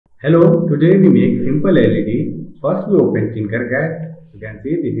Hello, today we make simple LED. First we open Tinkercad. You can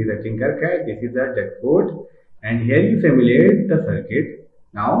see this is a Tinkercad, this is a breadboard, and here you simulate the circuit.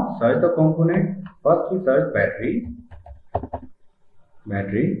 Now search the component. First we search battery.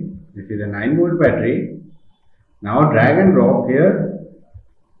 This is a 9-volt battery. Now drag and drop here.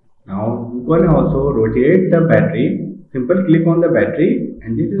 Now you can also rotate the battery. Simple click on the battery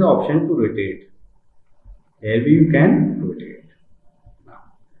and this is the option to rotate. Here you can rotate.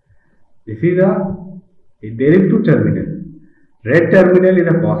 There is two terminals. Red terminal is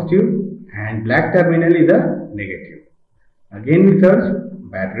a positive and black terminal is a negative. Again we search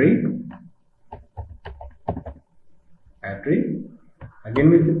battery. Again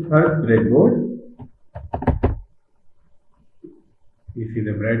we search breadboard. This is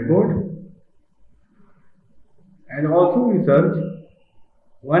the breadboard. And also we search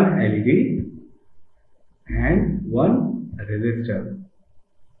one LED and one resistor.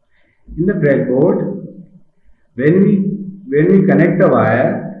 In the breadboard, when we connect the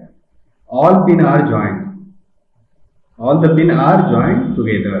wire, all pins are joined. All the pins are joined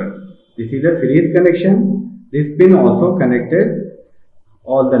together. This is a series connection. This pin also connected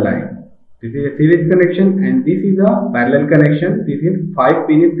all the line. This is a series connection and this is a parallel connection. This is 5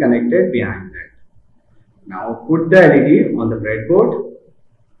 pins connected behind that. Now put the LED on the breadboard.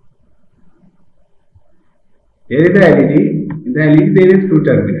 Here is the LED. In the LED there is two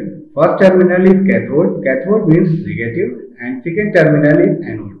terminals. First terminal is cathode. Cathode means negative and second terminal is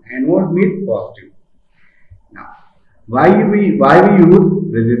anode. Anode means positive. Now, why we use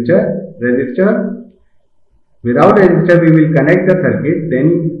resistor? Resistor. Without resistor we will connect the circuit.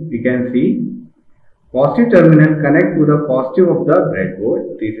 Then we can see positive terminal connect to the positive of the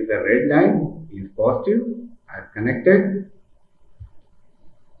breadboard. This is the red line is positive as connected.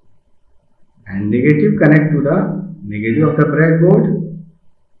 And negative connect to the negative of the breadboard.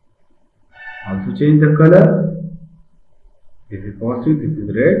 Also change the color. This is positive, this is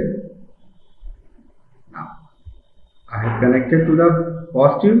red. Now I have connected to the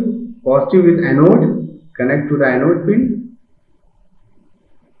positive with anode. Connect to the anode pin.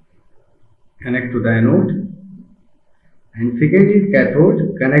 Connect to the anode. And second is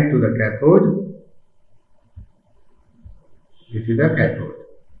cathode. Connect to the cathode. This is the cathode.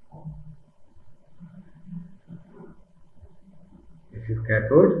 This is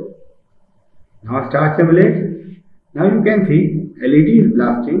cathode. Now start simulate. Now you can see LED is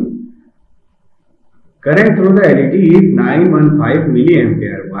blasting. Current through the LED is 915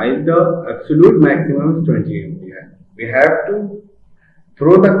 milliampere while the absolute maximum is 20 ampere. We have to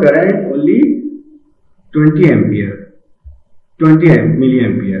throw the current only 20 milliampere.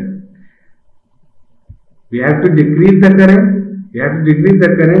 We have to decrease the current. We have to decrease the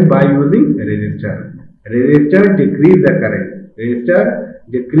current by using resistor. Resistor decrease the current. Resistor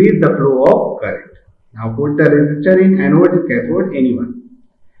decrease the flow of current. Now put the resistor in anode, cathode, anyone.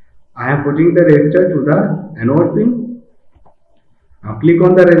 I am putting the resistor to the anode pin. Now click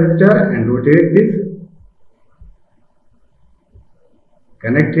on the resistor and rotate this.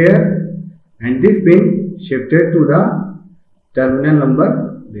 Connect here and this pin shifted to the terminal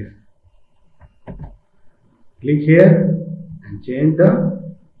number this. Click here and change the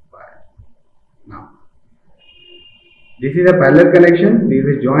wire. Now this is a parallel connection. This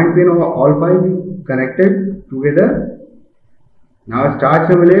is joint pin of all 5 connected together. Now start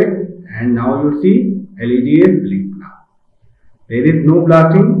simulate and now you see LED is blink now. There is no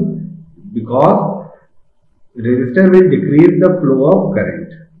blasting because resistor will decrease the flow of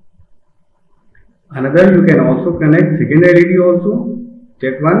current. Another you can also connect second LED also.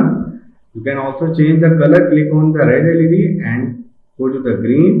 Check one. You can also change the color. Click on the red LED and go to the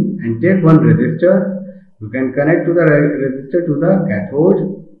green and take one resistor. You can connect to the resistor to the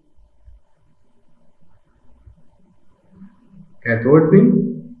cathode pin.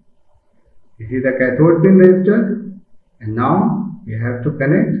 This is the cathode pin resistor and now we have to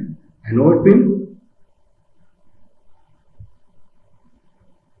connect anode pin.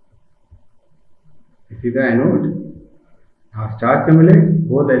 This is the anode. Now start simulate,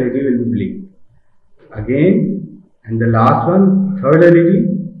 both LED will be blink. Again and the last one, third LED,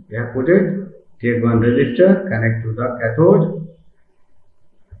 we have put it. Take one resistor, connect to the cathode.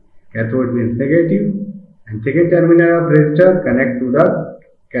 Cathode means negative. And second terminal of resistor, connect to the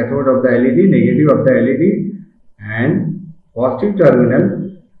cathode of the LED, negative of the LED. And positive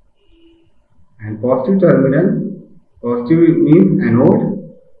terminal. And positive means anode.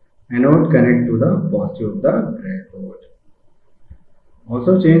 Anode connect to the positive of the breadboard.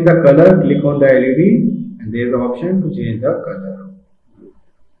 Also change the color, click on the LED and there is an option to change the color.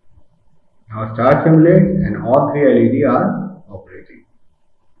 Now start simulate and all 3 LED are operating.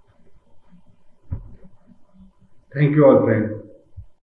 Thank you all friends.